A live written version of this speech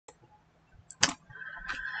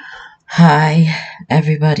Hi,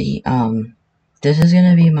 everybody. This is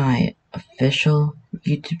gonna be my official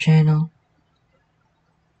YouTube channel,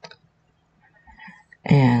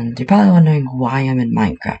 and you're probably wondering why I'm in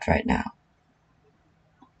Minecraft right now.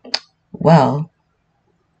 Well,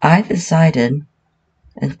 I decided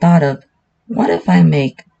and thought of, what if I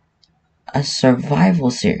make a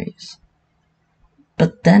survival series?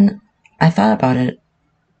 But then I thought about it,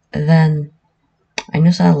 and then I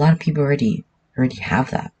noticed that a lot of people already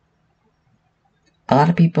have that. A lot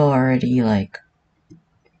of people already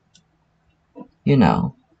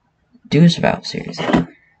do a survival series. And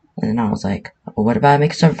then I was like, well, what about I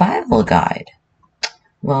make a survival guide?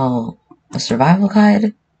 Well, a survival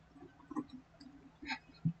guide?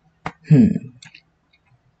 But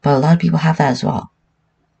a lot of people have that as well.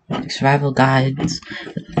 Like survival guides,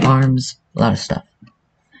 farms, a lot of stuff.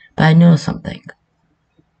 But I noticed something.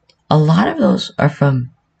 A lot of those are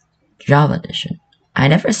from Java Edition. I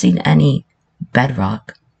never seen any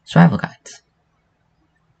Bedrock survival guides.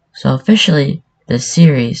 So officially, this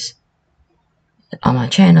series on my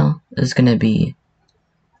channel is gonna be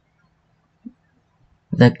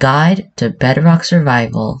the Guide to Bedrock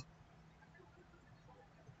Survival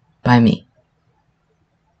by me.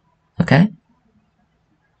 Okay?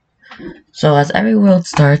 So as every world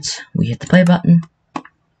starts, we hit the play button.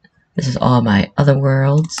 This is all my other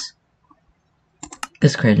worlds.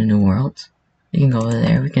 Let's create a new world. You can go over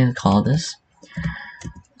there. We can call this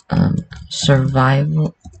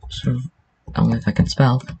survival. I don't know if I can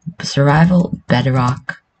spell. Survival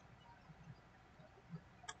Bedrock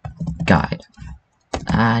Guide.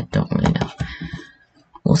 I don't really know.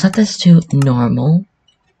 We'll set this to normal.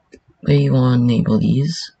 We will enable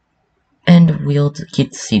these, and we'll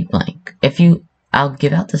keep the seed blank. I'll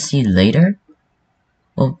give out the seed later.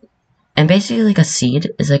 Well, and basically, like a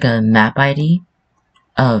seed is like a map ID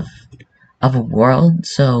of a world.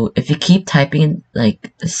 So if you keep typing in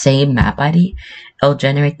like the same map ID, it'll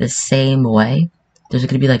generate the same way. There's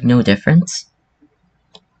gonna be like no difference.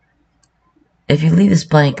 If you leave this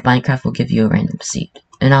blank, Minecraft will give you a random seed,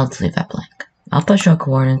 and I'll just leave that blank. I'll put show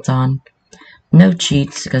coordinates on. No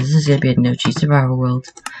cheats, because this is gonna be a no cheat survival world.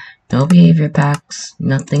 No behavior packs,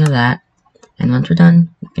 nothing of that. And once we're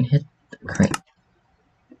done, we can hit create.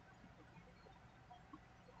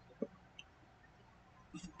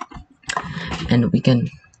 And we can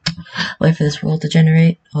wait for this world to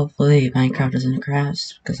generate. Hopefully Minecraft doesn't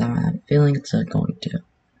crash, because I have a feeling it's going to.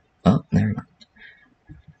 Oh, never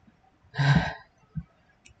mind.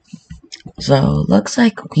 So, looks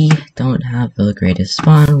like we don't have the greatest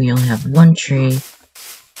spawn. We only have one tree,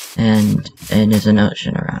 and there's an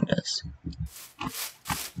ocean around us.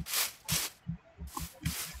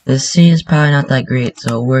 The sea is probably not that great,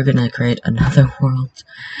 so we're gonna create another world,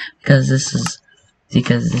 because this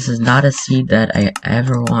is not a seed that I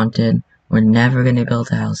ever wanted. We're never gonna build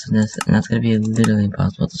a house in this, and that's gonna be literally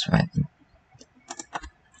impossible to survive in.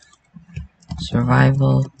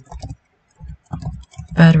 Survival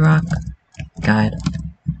Bedrock Guide.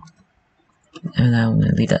 And I'm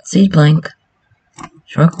gonna leave that seed blank.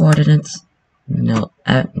 Short coordinates. No,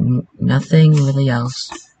 nothing really else.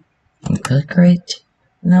 And click create.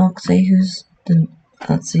 Now let's see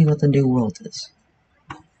let's see what the new world is.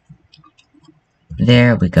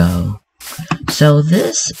 There we go. So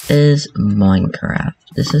this is Minecraft.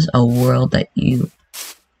 This is a world that you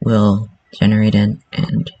will generate in,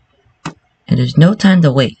 and there's no time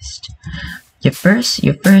to waste. The first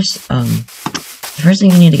thing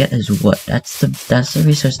you need to get is wood. That's the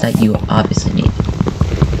resource that you obviously need.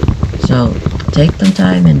 So take some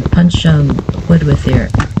time and punch wood with your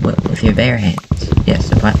bare hands.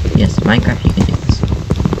 Yes, Minecraft, you can do this.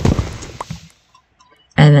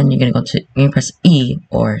 And then you can press E,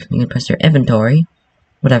 or you can press your inventory,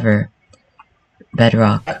 whatever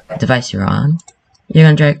Bedrock device you're on. You're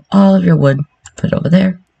gonna drag all of your wood, put it over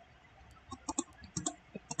there.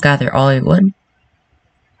 Gather all your wood,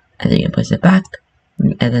 and then you can place it back,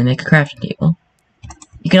 and then make a crafting table.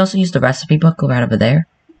 You can also use the recipe book right over there.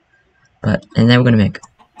 And then we're gonna make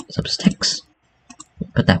some sticks.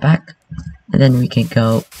 Put that back, and then we can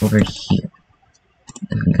go over here.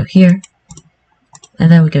 Then we can go here,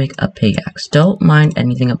 and then we can make a pickaxe. Don't mind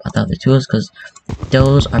anything about the other tools, because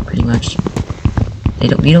those are pretty much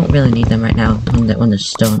we don't really need them right now when there's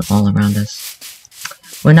stone all around us.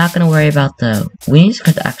 We're not gonna worry about we need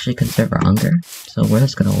to actually conserve our hunger, so we're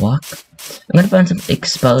just gonna walk. I'm gonna find some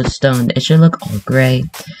exposed stone. It should look all gray.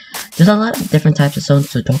 There's a lot of different types of stone,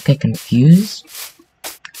 so don't get confused.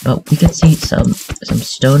 But we can see some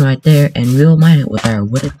stone right there, and we will mine it with our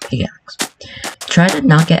wooden pickaxe. Try to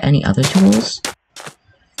not get any other tools,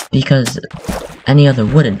 because any other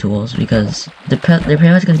wooden tools, because they're pretty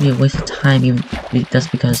much going to be a waste of time, even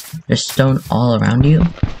just because there's stone all around you.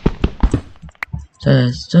 So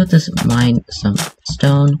just mine some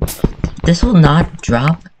stone. This will not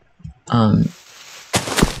drop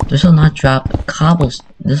this will not drop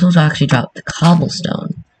cobblestone. This will actually drop the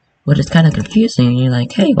cobblestone, which is kind of confusing. And you're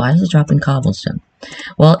like, hey, why is it dropping cobblestone?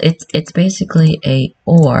 Well, it's basically a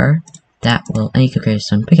ore that will, and you can create a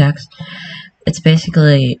stone pickaxe. It's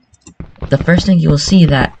basically the first thing you will see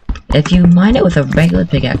that if you mine it with a regular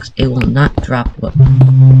pickaxe, it will not drop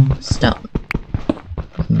stone.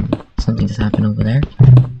 Something just happened over there.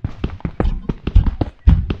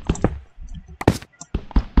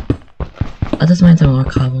 I'll just mine some more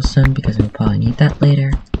cobblestone because we'll probably need that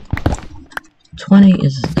later. 20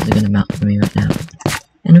 is a good amount for me right now.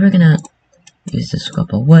 And we're gonna use this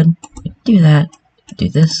scope of wood. Do that, do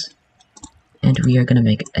this, and we are gonna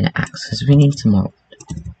make an axe because we need some more wood.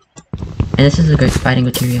 And this is a great fighting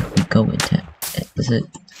material. We go into it.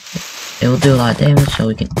 It will do a lot of damage, so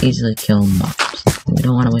we can easily kill mobs. We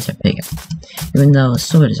don't want to waste our pickaxe, even though a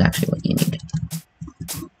sword is actually what you need.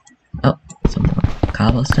 Oh, some more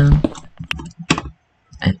cobblestone.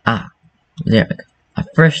 And there we go. Our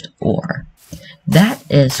first ore. That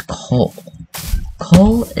is coal.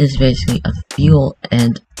 Coal is basically a fuel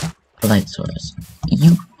and a light source.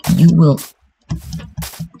 You will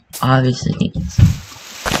obviously need this.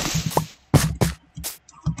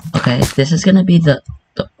 Okay, this is gonna be the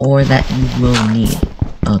ore that you will need.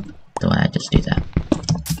 Oh, do I just do that?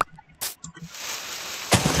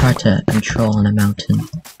 It's hard to control on a mountain.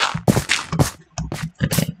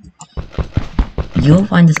 Okay. You'll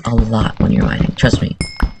find this a lot when you're mining, trust me.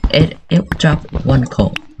 It will drop one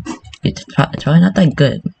coal. It's probably not that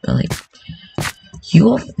good, but like,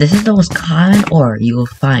 this is the most common ore you will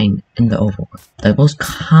find in the overworld. The most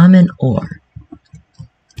common ore.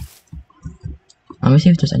 Let me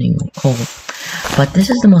see if there's any more coal. But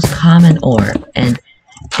this is the most common ore, and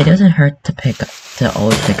it doesn't hurt to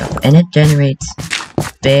always pick up. And it generates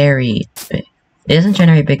very big. It doesn't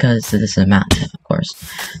generate because this is a mountain, of course.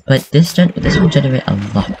 But this will generate a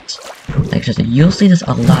lot. Like you'll see this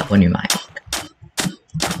a lot when you're mining.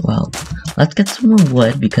 Well, let's get some more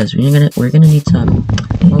wood because we're gonna need some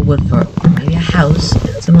more wood for maybe a house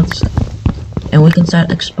and some other stuff. And we can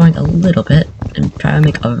start exploring a little bit and try to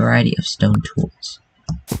make a variety of stone tools.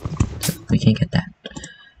 So we can't get that.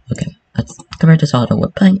 Okay, let's convert this all to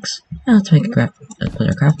wood planks. And let's make put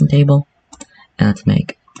a crafting table. And let's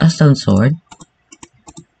make a stone sword.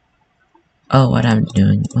 Oh, what am I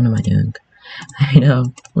doing? What am I doing? I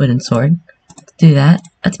know, wooden sword. Let's do that.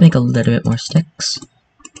 Let's make a little bit more sticks.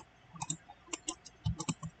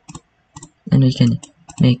 And we can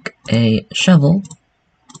make a shovel.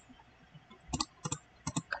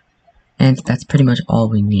 And that's pretty much all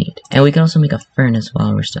we need. And we can also make a furnace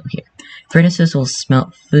while we're still here. Furnaces will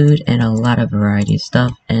smelt food and a lot of variety of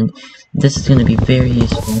stuff. And this is going to be very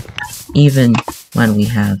useful even when we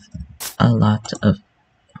have a lot of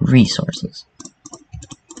resources.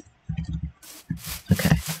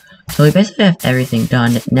 Okay, so we basically have everything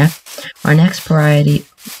done. Our next priority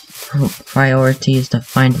is to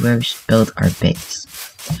find where we should build our base.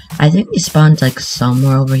 I think we spawned like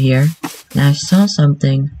somewhere over here, and I saw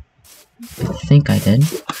something. I think I did,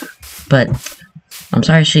 but I'm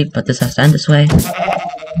sorry, sheep, but this has to end this way.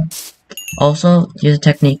 Also, here's a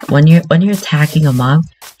technique: when you're attacking a mob,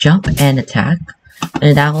 jump and attack.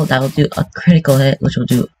 And that will do a critical hit, which will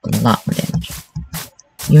do a lot more damage.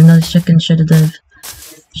 Even though this chicken shouldn't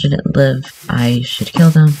live, I should kill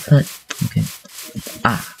them, but okay.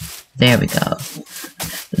 There we go.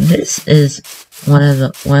 This is one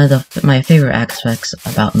of my favorite aspects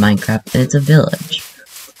about Minecraft, and it's a village.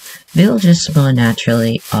 Villages spawn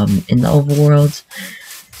naturally in the overworld,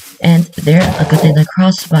 and they're a good thing to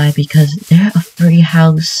cross by because they're a free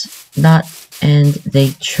house, and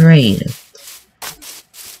they trade.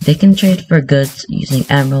 They can trade for goods using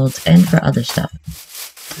emeralds and for other stuff.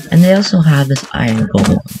 And they also have this iron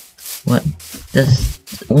golem.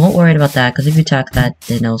 Won't worry about that, because if you attack that,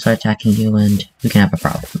 then they'll start attacking you and we can have a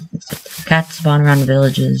problem. Cats spawn around the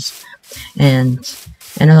villages, and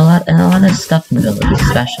a lot of stuff in the villages,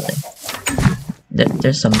 especially.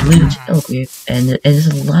 There's some loot, and there's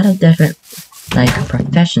a lot of different like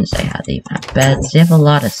professions they have. They even have beds, they have a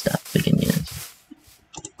lot of stuff we can use.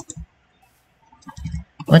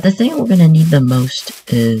 But the thing we're gonna need the most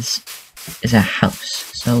is a house.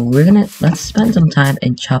 So let's spend some time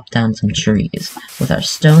and chop down some trees with our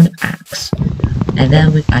stone axe. And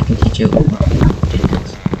then I can teach you how to do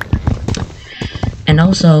this. And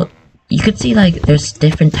also, you could see like there's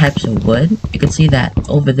different types of wood. You can see that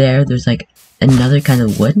over there's like another kind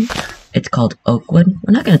of wood. It's called oak wood.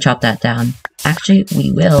 We're not gonna chop that down. Actually,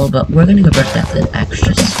 we will, but we're gonna convert that to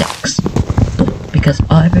extra sticks. Because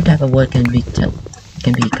every type of wood can be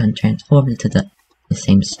transformed into the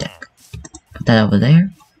same stick. Put that over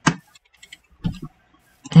there.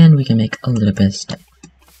 And we can make a little bit of stick.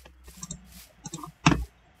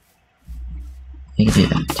 We can do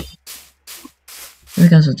that. We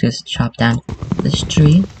can also just chop down this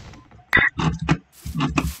tree.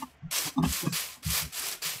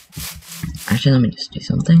 Actually, let me just do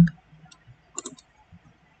something.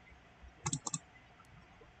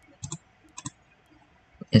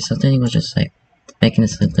 Yeah, something was just like making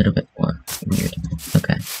this a little bit more weird.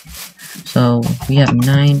 Okay. So we have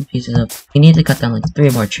 9 pieces of. We need to cut down like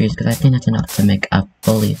 3 more trees because I think that's enough to make a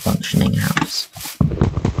fully functioning house.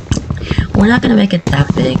 We're not gonna make it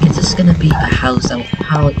that big. It's just gonna be a house that will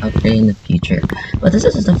probably upgrade in the future. But this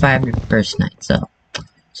is just a 5-1st night, so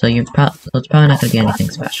it's probably not gonna be anything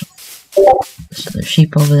special. So there's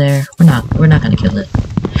sheep over there. We're not gonna kill it.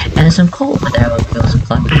 And there's some coal over there. We'll also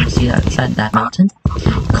collect. You see that inside that mountain.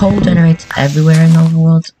 Coal generates everywhere in the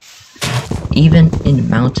world, even in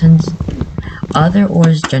mountains. Other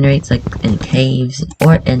ores generates like in caves,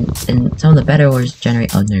 or in some of the better ores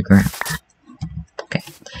generate underground. Okay,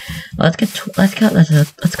 let's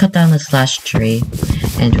cut down this last tree,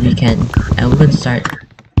 and we can start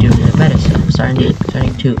doing the better stuff.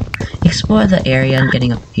 Starting to explore the area and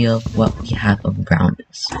getting a feel of what we have around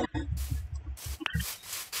us.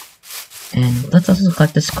 And let's also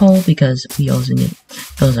collect this coal because we also need.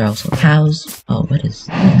 Those are also cows. Oh, what is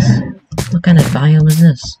this? What kind of biome is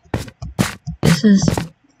this? This is,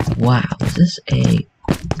 wow. This is a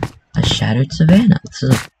shattered savanna. This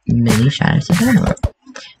is a mini shattered savanna.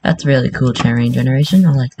 That's really cool terrain generation.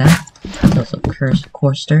 I like that. There's also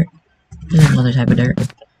coarse dirt. There's another type of dirt.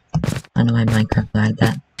 I know my Minecraft lagged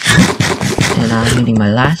that. And I'm eating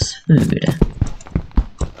my last food.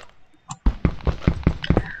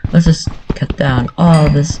 Let's just cut down all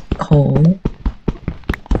this coal.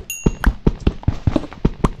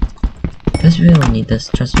 Because we don't need this,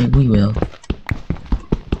 trust me, we will.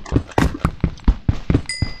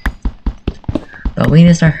 But we need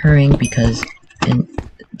to start hurrying because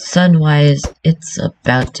sun-wise, it's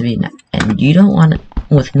about to be night. And you don't want to,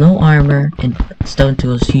 with no armor and stone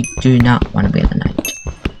tools, you do not want to be in the night.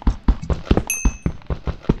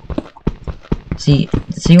 See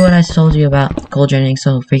what I told you about coal generating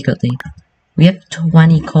so frequently? We have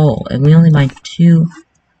 20 coal, and we only mine 2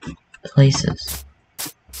 places.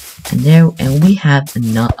 And we have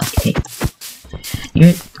enough of caves.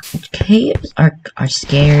 Your caves are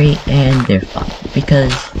scary and they're fun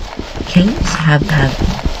because caves have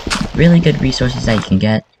really good resources that you can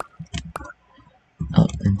get. Oh,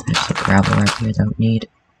 and there's some gravel right here that we need.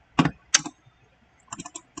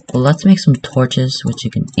 Well, let's make some torches, which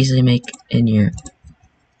you can easily make in your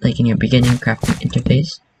beginning crafting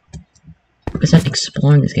interface. Because I'm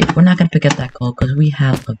exploring this cave. We're not gonna pick up that coal because we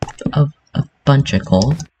have a bunch of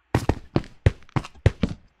coal.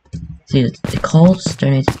 See, the coal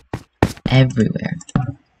generates everywhere.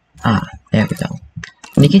 Ah, there we go.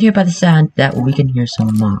 And you can hear by the sound that we can hear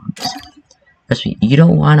some mobs. Trust me, you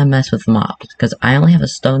don't want to mess with mobs, because I only have a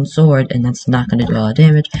stone sword, and that's not going to do a lot of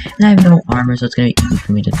damage, and I have no armor, so it's going to be easy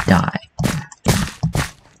for me to die.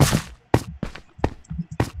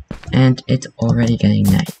 And it's already getting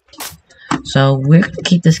night. So we're going to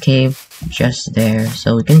keep this cave just there,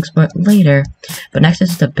 so we can explore it later. But next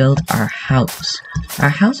is to build our house. Our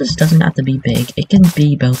houses doesn't have to be big, it can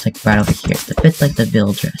be built like right over here, to fit like the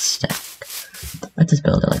builder aesthetic. Let's just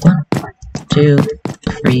build it like 1, 2,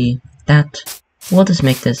 3, that. We'll just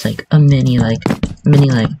make this like a mini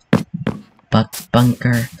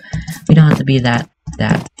bunker. We don't have to be that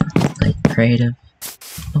like creative.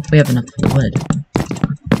 Hope we have enough wood.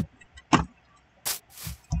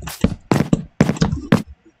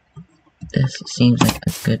 This seems like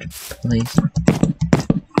a good place.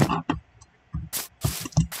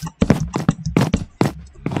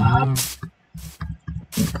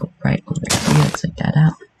 Let's go right over here. Let's take that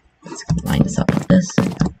out. Let's line this up with this.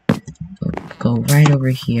 Go right over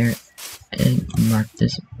here and mark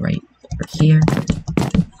this right over here.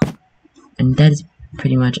 And that is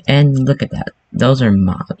pretty much, and look at that. Those are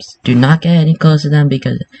mobs. Do not get any close to them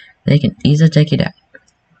because they can easily take you down.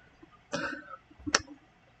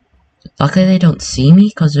 Luckily they don't see me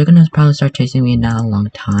because they're gonna probably start chasing me in not a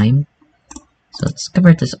long time. So let's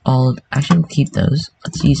convert this all. Actually, we'll keep those.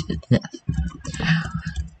 Let's use this.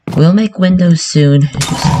 We'll make windows soon.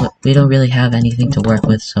 We don't really have anything to work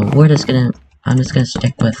with, so I'm just gonna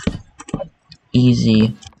stick with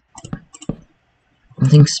easy.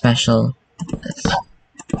 Nothing special.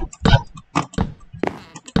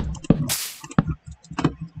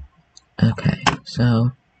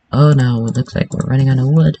 So, oh no, it looks like we're running out of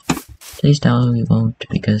wood. Please tell me we won't,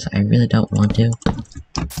 because I really don't want to.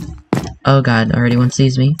 Oh god, already one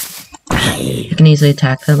sees me. You can easily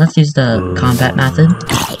attack them. Let's use the combat method.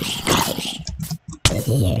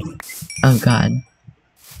 Oh god.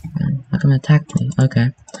 How come it attacked me?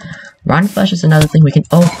 Okay. Rotten flesh is another thing we can—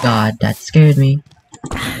 oh god, that scared me.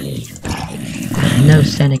 No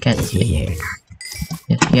stand against me.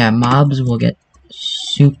 Yeah, mobs will get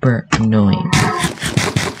super annoying.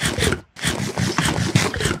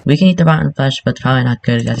 We can eat the rotten flesh, but probably not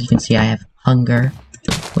good. As you can see, I have hunger,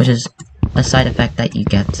 which is a side effect that you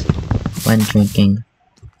get when drinking.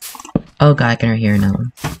 Oh god, I can hear now.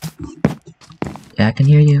 Yeah, I can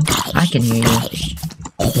hear you. I can hear you.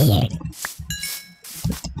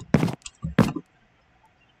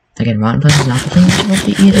 Again, rotten flesh is not the thing you're supposed to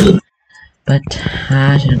be eating, but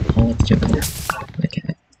I shouldn't know what to do now.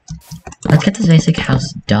 Okay. Let's get this basic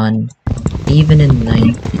house done, even in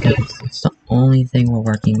night, because it's the only thing we're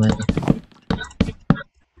working with.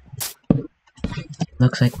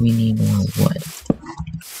 Looks like we need more wood.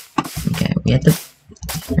 Okay, we have to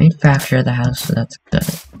manufacture the house, so that's good.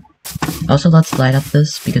 Also, let's light up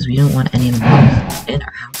this, because we don't want any of the mobs in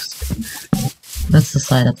our house. Let's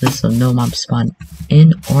just light up this so no mobs spawn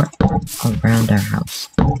in or around our house.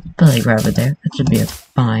 But like right over there, that should be a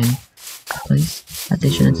fine place that they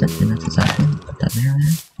shouldn't set, and that's exactly put that there.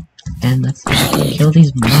 And let's kill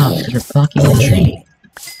these mobs because they're blocking the tree.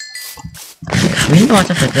 We need to watch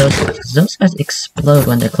out for those guys, because those guys explode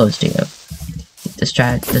when they're close to you. Just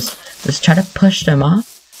try to push them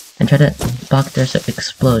off and try to block their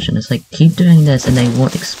explosion. It's like, keep doing this and they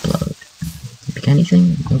won't explode. Pick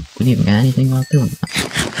anything? Nope, we didn't even get anything while doing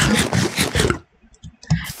that.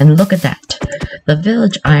 And look at that! The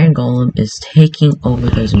village iron golem is taking over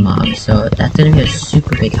those mobs, so that's gonna be a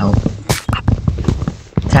super big help.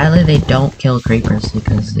 Sadly, they don't kill creepers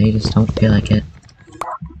because they just don't feel like it.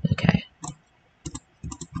 Okay.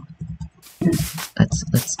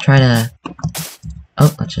 Let's try to—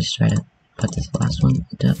 oh, let's just try to put this last one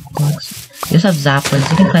into blocks. You just have zaplings,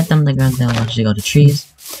 you can plant them on the ground, they'll actually go to trees.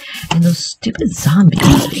 And those stupid zombies,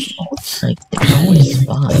 it's like, they always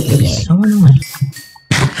spawn, they're so annoying.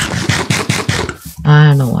 I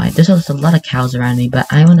don't know why, there's also a lot of cows around me, but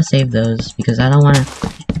I want to save those, because I don't want to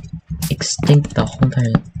extinct the whole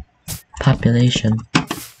entire population.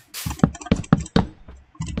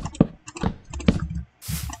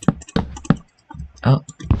 Oh,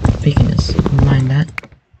 speaking of this, mind that.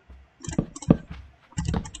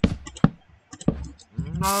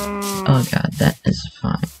 Oh god, that is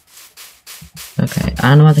fine. Okay, I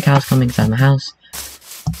don't know why the cow's coming inside my house.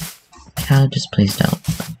 Cow, just please don't.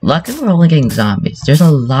 Luckily we're only getting zombies. There's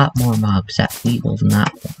a lot more mobs that we will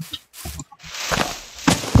not want.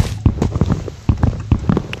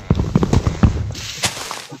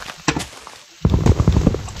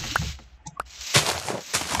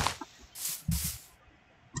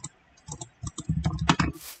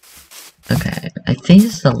 Okay, I think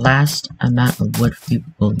this is the last amount of wood we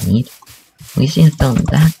will need. We just need to film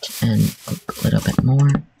that and a little bit more.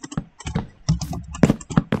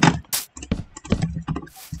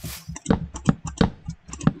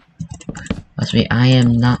 I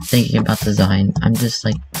am not thinking about design. I'm just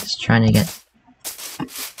trying to get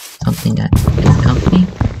something that is comfy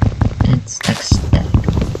and it's aesthetic.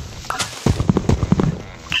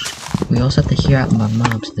 We also have to hear out more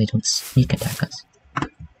mobs so they don't sneak attack us.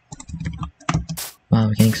 Wow,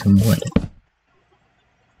 we're getting some wood.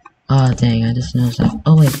 Oh dang, I just noticed that.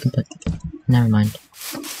 Oh wait, we can put— never mind.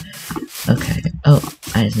 Okay, oh,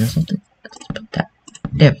 I just know something. Let's put that—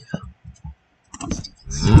 there we go.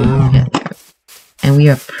 Yeah, there we go. And we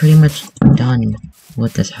are pretty much done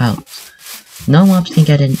with this house. No mobs can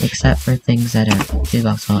get in except for things that are 2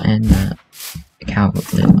 blocks tall, and the cow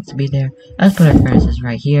really wants to be there. Let's put our furnaces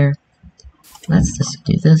right here. Let's just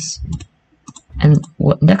do this. And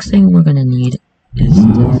what next thing we're gonna need is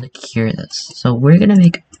to secure this. So we're gonna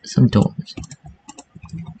make some doors.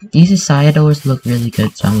 These side doors look really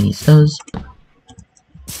good, so I'm gonna use those.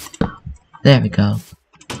 There we go.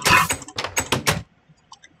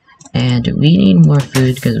 And we need more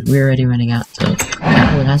food because we're already running out, so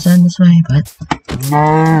that would have to end this way, but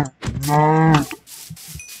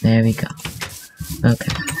there we go.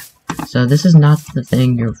 Okay. So this is not the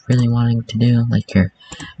thing you're really wanting to do, like you're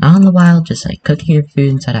out in the wild, just like cooking your food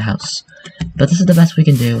inside a house. But this is the best we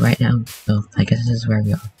can do right now, so I guess this is where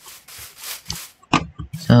we are.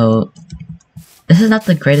 So, this is not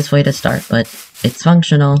the greatest way to start, but it's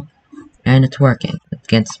functional, and it's working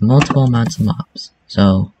against multiple amounts of mobs.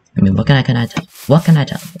 So, I mean, what can I tell you?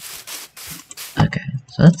 Okay,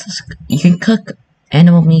 so let's just— you can cook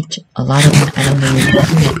animal meat, a lot of animal meat. You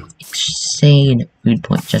can get insane food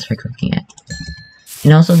points just for cooking it.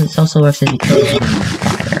 And also, this also works if you can use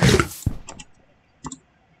fire.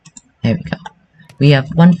 There we go. We have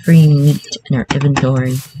 1 free meat in our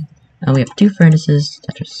inventory, and we have 2 furnaces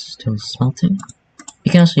that are still smelting.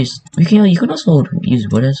 You can also use you can also use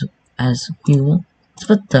wood as fuel. Let's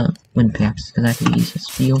put the wind pickaxe because I can use as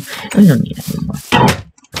fuel, and we don't need it anymore.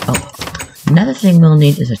 Oh, another thing we'll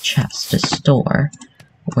need is a chest to store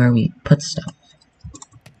where we put stuff.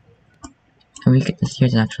 And we get this.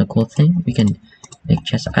 Here's an actual cool thing. We can make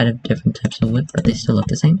chests out of different types of wood, but they still look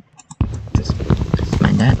the same. Let's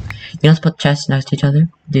mind that. You can also put chests next to each other.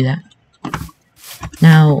 Do that.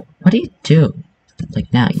 Now, what do you do?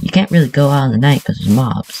 Like now, you can't really go out in the night because there's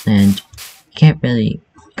mobs, and you can't really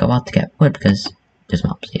go out to get wood because there's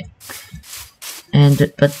mobs. Yeah.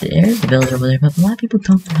 But there's a village over there, but a lot of people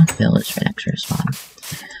don't know the village right next to your spawn.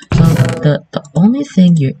 So the only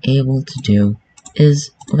thing you're able to do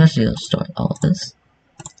is, well, actually, let's store all of this.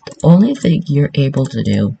 The only thing you're able to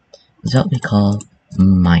do is what we call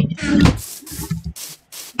mining.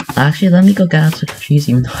 Actually, let me go get out some trees,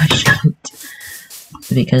 even though I shouldn't,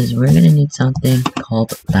 because we're gonna need something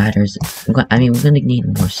called ladders. We're gonna need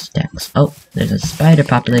more sticks. Oh, there's a spider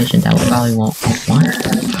population that we probably won't want.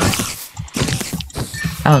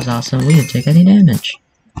 That was awesome. We didn't take any damage.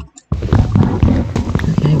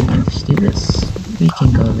 Okay, we can just do this. We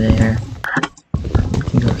can go there. We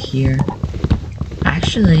can go here.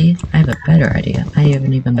 Actually, I have a better idea. I have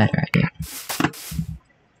an even better idea.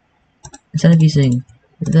 Instead of using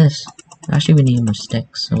this, actually we need more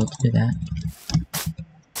sticks, so we'll do that.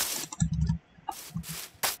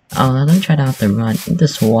 Oh, now let me try not to run.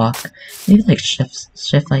 Just walk. Maybe like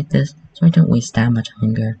shift like this, so I don't waste that much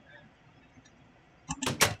hunger.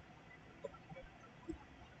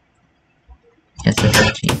 Yes, this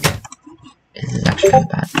is actually kind of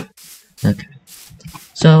bad. Okay.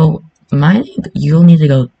 So, mining, you'll need to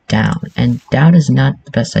go down, and down is not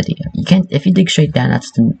the best idea. You can't, if you dig straight down,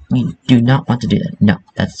 you do not want to do that. No,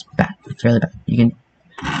 that's bad. It's really bad.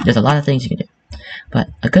 There's a lot of things you can do. But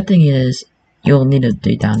a good thing is, you'll need to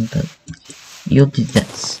dig down, but you'll do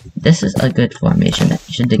this. This is a good formation that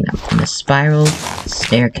you should dig down. And the spiral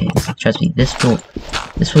staircase, trust me, this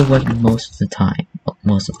will work most of the time. Well,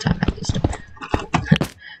 most of the time, at least.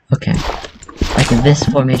 Okay. Like in this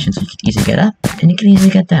formation, so you can easily get up, and you can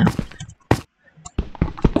easily get down.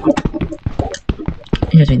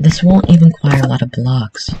 And this won't even require a lot of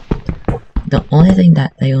blocks. The only thing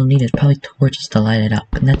that they will need is probably torches to light it up,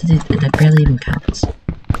 and that barely even counts.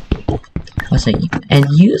 Also, and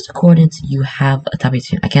use the coordinates you have atop your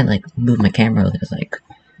screen. I can't like move my camera because like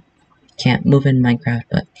can't move in Minecraft,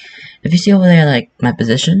 but if you see over there like my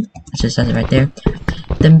position, it just says it right there.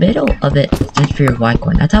 The middle of it is for your Y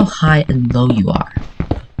coordinate. That's how high and low you are.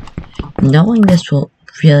 Knowing this will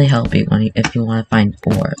really help you if you want to find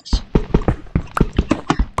ores.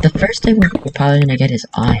 The first thing we're probably gonna get is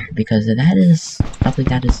iron, because and I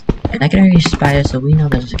can already use spiders, so we know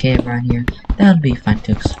there's a cave around here. That'll be fun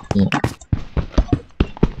to explore.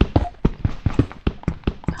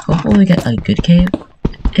 Hopefully we get a good cave.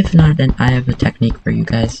 If not, then I have a technique for you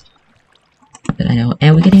guys that I know.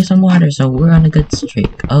 And we're getting some water, so we're on a good streak.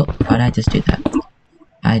 Oh, why'd I just do that?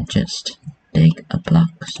 I just dig a block.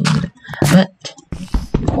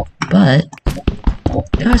 But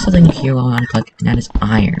there is something here I want to collect, and that is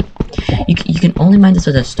iron. You can only mine this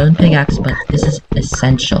with a stone pickaxe, but this is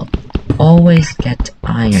essential. Always get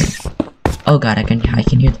iron. Oh god, I can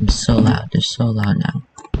hear them so loud. They're so loud now.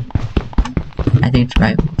 I think it's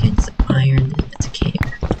right. It's iron. It's a cave.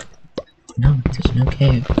 No, there's no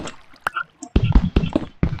cave.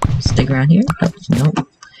 Stick around here? Oh, no.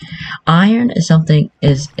 Iron is something.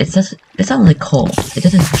 It's not like coal. It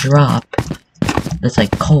doesn't drop. It's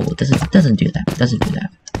like coal. It doesn't do that. It doesn't do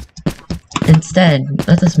that. Instead,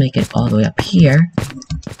 let us make it all the way up here.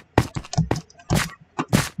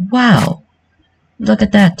 Wow! Look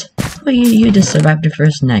at that! Well, you just survived your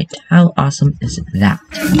first night. How awesome is that?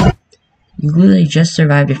 You literally just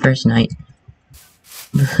survived your first night.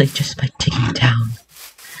 Literally just by digging down.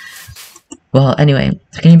 Well, anyway,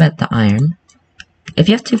 forgetting about the iron. If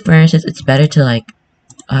you have 2 furnaces, it's better to like...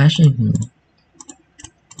 Actually,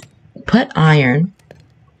 put iron.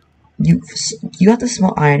 You have to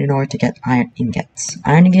smelt iron in order to get iron ingots.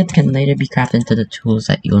 Iron ingots can later be crafted into the tools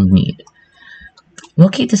that you'll need. We'll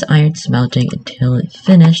keep this iron smelting until it's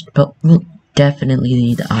finished, but we'll definitely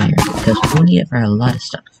need the iron because we'll need it for a lot of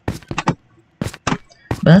stuff.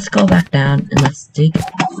 But let's go back down and let's dig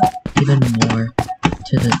even more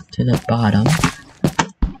to the bottom.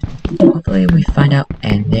 Hopefully we find out,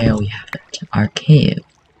 and there we have it, our cave.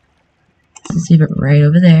 Let's leave it right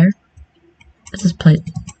over there. Let's just place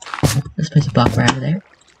a block right over there.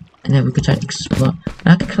 And then we could try to explore. I'm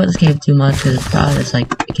not gonna explore this cave too much because it's probably just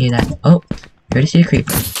like a cave that. Oh, you already see a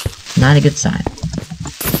creeper. Not a good sign.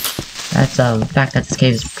 That's the fact that this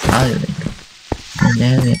cave is probably big. And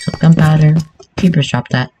there we have some gunpowder. Creepers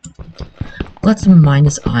dropped that. Let's mine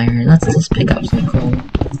this iron. Let's just pick up some coal.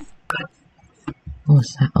 What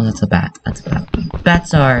was that? Oh, that's a bat. That's a bat.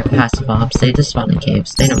 Bats are passive mobs. They just spawn in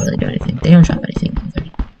caves. They don't really do anything. They don't drop anything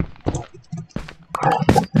either.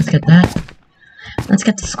 Okay, let's get that. Let's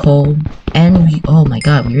get this coal. And we, oh my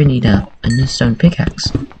god, we really need a new stone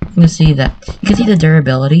pickaxe. You can see the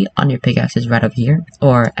durability on your pickaxes right up here,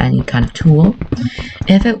 or any kind of tool.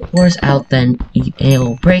 If it wears out, then it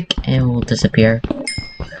will break and it will disappear.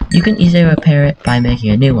 You can easily repair it by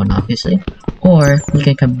making a new one, obviously. Or you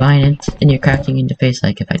can combine it in your crafting interface,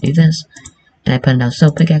 like if I do this, and I put in a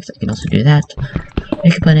stone pickaxe, I can also do that.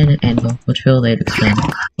 You can put in an anvil, which we'll later explain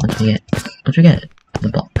once we get it, the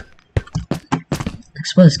block.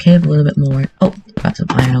 Explore this cave a little bit more. Oh, got some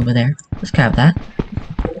iron over there. Let's grab that.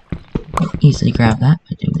 Easily grab that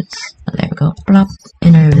by doing this. Oh, there we go. Plop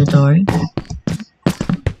in our inventory.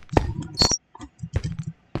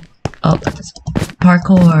 Oh, that's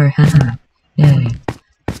parkour. Haha. Yay.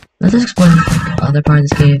 Let's explore the other part of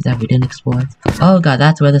this cave that we didn't explore. Oh god,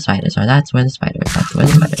 that's where the spiders are. That's where the spider is. That's where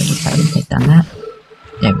the spider is. Let's try to take down that.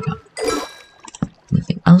 There we go.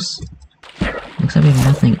 Anything else? Looks like we have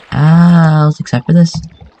nothing else except for this.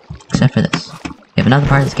 Except for this. We have another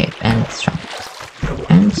part of this cave, and it's strong.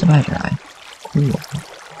 And spider eye. Cool.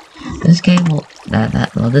 This cave will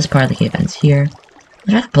well, this part of the cave ends here.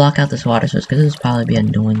 I try to block out this water source because this will probably be an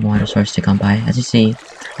annoying water source to come by. As you see,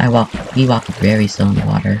 we walk very slow in the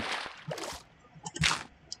water.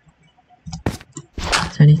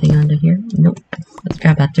 Is there anything under here? Nope. Let's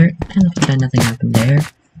grab that dirt, and looks like nothing happened there.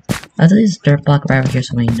 Let's leave this dirt block right over here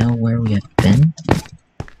so we know where we have been.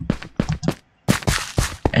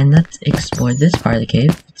 And let's explore this part of the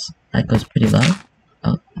cave. That goes pretty low.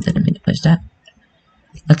 Oh, didn't mean to place that.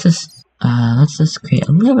 Let's just create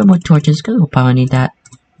a little bit more torches because we'll probably need that.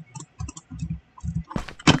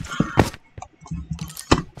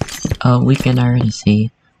 Oh, we can already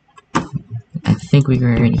see. I think we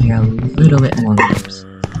can already hear a little bit more mobs.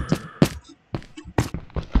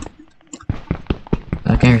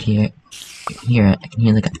 I can already hear it. I can hear it. I can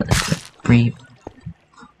hear like a breathe.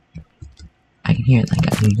 I can hear it like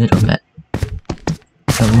a little bit.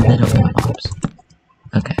 A little bit of mobs.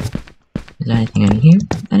 Okay. Is there anything in here?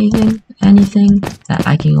 Anything that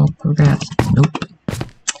I can go grab? Nope.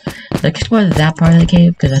 Let's explore that part of the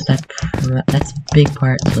cave because that's a big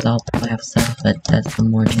part. So I'll probably have stuff, but that's the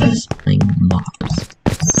more just playing mobs.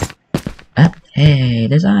 Hey,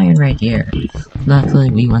 there's iron right here. Luckily,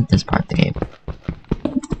 we want this part of the cave.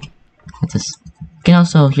 Let's just. You can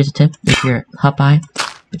also, here's a tip: if you're hot by,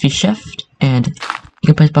 if you shift and you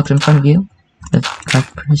can place blocks in front of you with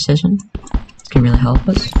correct precision, this can really help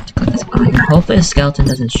us. This iron. Hopefully, a skeleton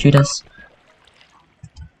doesn't shoot us.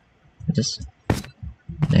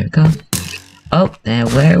 There we go. Oh, and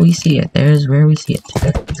where we see it. There's where we see it.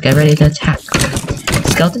 Let's get ready to attack.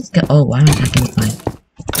 Skeletons can. Oh, why am I attacking with mine?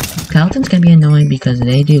 Skeletons can be annoying because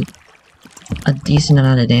they do a decent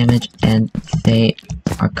amount of damage, and they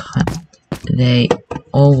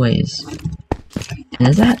always. And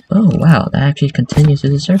is that? Oh wow, that actually continues to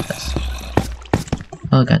the surface.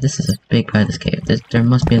 Oh god, this is a big part of this cave. There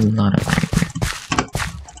must be a lot of iron here.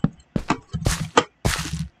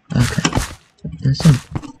 Okay. There's some.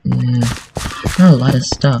 Yeah. Not a lot of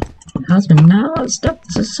stuff. How's been not a lot of stuff?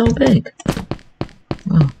 This is so big.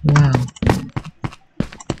 Oh wow.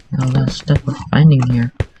 Not a lot of stuff we're finding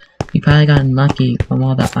here. We probably got lucky from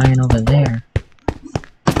all that iron over there.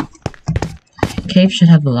 Cave should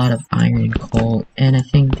have a lot of iron and coal, and I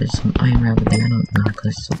think there's some iron over there. I don't know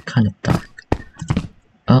because it's kind of dark.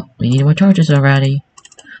 Oh, we need more torches already.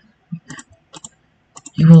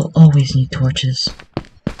 You will always need torches.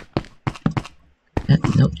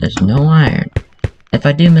 Nope, there's no iron. If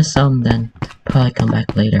I do miss some, then probably come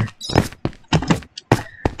back later.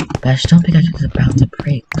 But I just don't think it's about to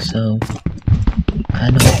break, so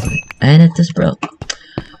I don't know. And it just broke.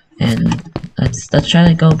 And let's try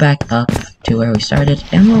to go back up to where we started,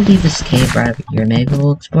 and we'll leave this cave right over here. Maybe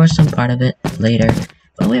we'll explore some part of it later.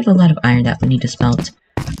 But we have a lot of iron that we need to smelt.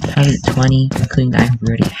 Probably 20, including the iron we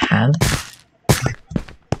already have.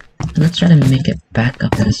 And let's try to make it back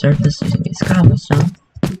up to the surface using these cobblestone.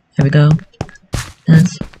 There we go. And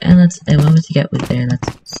once we get with there,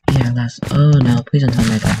 let's be our last. Oh no, please don't tell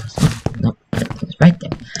me I got this. Oh, nope, it's right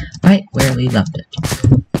there. Right where we left it.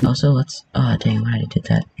 Also, let's. Oh dang, why did I do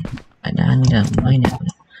that? I need to mine it.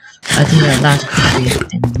 That's our last video,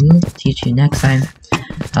 and we'll teach you next time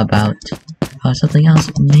about something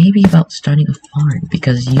else, maybe about starting a farm,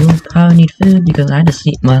 because you'll probably need food, because I just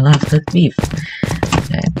ate my last cooked beef.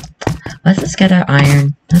 Okay, let's get our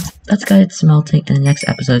iron. Let's get it smelting. In the next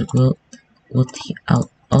episode,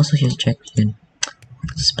 I'll also here's a trick. You can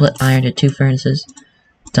split iron to 2 furnaces,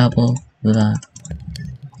 double the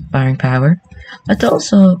firing power. But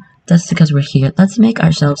also, that's because we're here. Let's make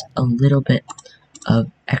ourselves a little bit of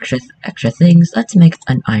extra things. Let's make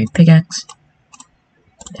an iron pickaxe.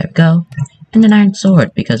 There we go. And an iron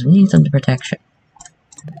sword, because we need some protection.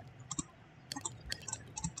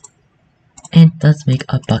 And let's make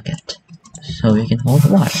a bucket, so we can hold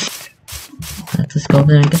the water. Let's just go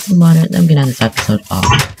over there and get some water, then we're gonna end this episode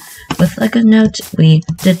off. With a good note, we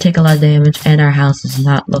did take a lot of damage, and our house is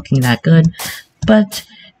not looking that good, but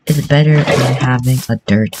it's better than having a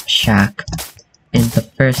dirt shack in the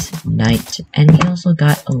first night. And we also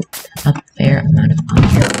got a fair amount of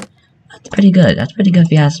iron. That's pretty good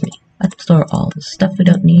if you ask me. Let's store all the stuff we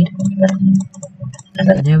don't need.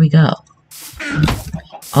 And there we go.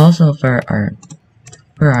 Also, for our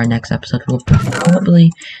next episode, we'll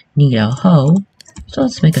probably need a hoe. So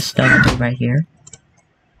let's make a stone right here,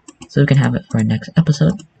 so we can have it for our next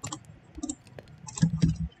episode.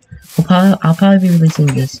 I'll probably be releasing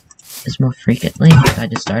this more frequently, because I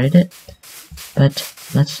just started it. But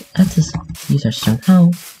let's just use our stone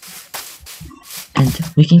hoe, and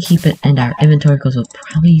we can keep it in our inventory, because we'll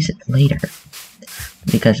probably use it later.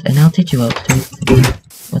 And I'll teach you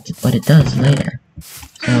what it does later.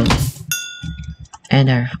 So, and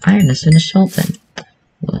our iron is finished smelting.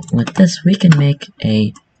 With this, we can make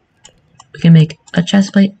a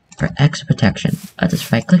chest plate for extra protection. I'll just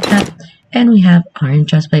right click that, and we have iron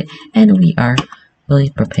chest plate, and we are really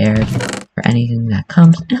prepared for anything that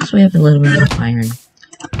comes. And also, we have a little bit of iron.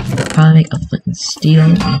 We'll probably make a flint and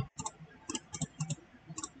steel.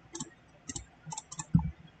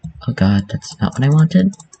 Oh god, that's not what I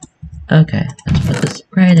wanted. Okay, let's put this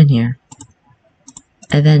right in here.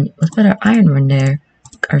 And then let's put our iron in there,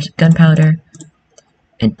 our gunpowder,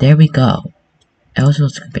 and there we go. I also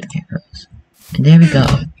let's put arrows. And there we go.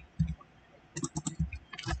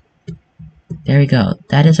 There we go.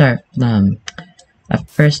 That is our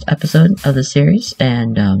first episode of the series,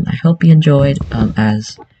 and I hope you enjoyed.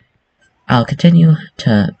 As I'll continue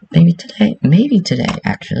to maybe today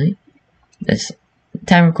actually. This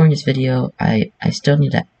time recording this video, I still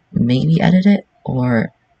need to maybe edit it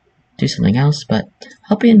or do something else, but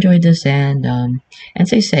hope you enjoyed this, and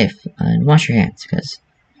stay safe and wash your hands, because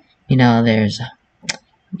there's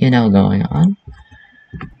going on.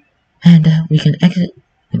 And we can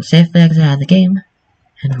safely exit out of the game,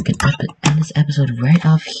 and we can end this episode right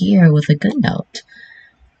off here with a good note.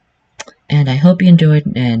 And I hope you enjoyed,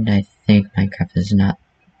 and I think Minecraft is not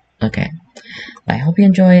okay. But I hope you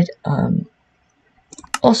enjoyed.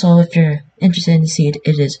 Also, if you're interested in the seed,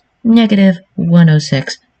 it is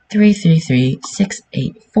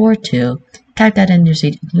 -106-333-6842. Type that in your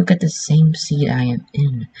seed, and you'll get the same seed I am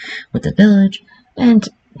in, with the village, and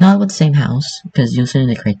not with the same house, because you'll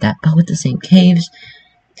certainly create that, but with the same caves.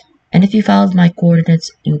 And if you followed my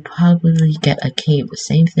coordinates, you'll probably get a cave, the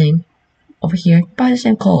same thing, over here, by the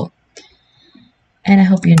same coal. And I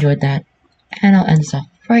hope you enjoyed that, and I'll end this off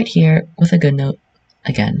right here with a good note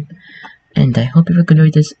again. And I hope you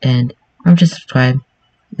enjoyed this, and remember to subscribe,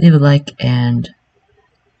 leave a like, and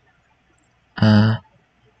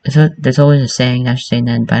there's always a saying I should say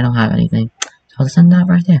then, but I don't have anything. So I'll send that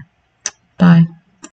right there. Bye.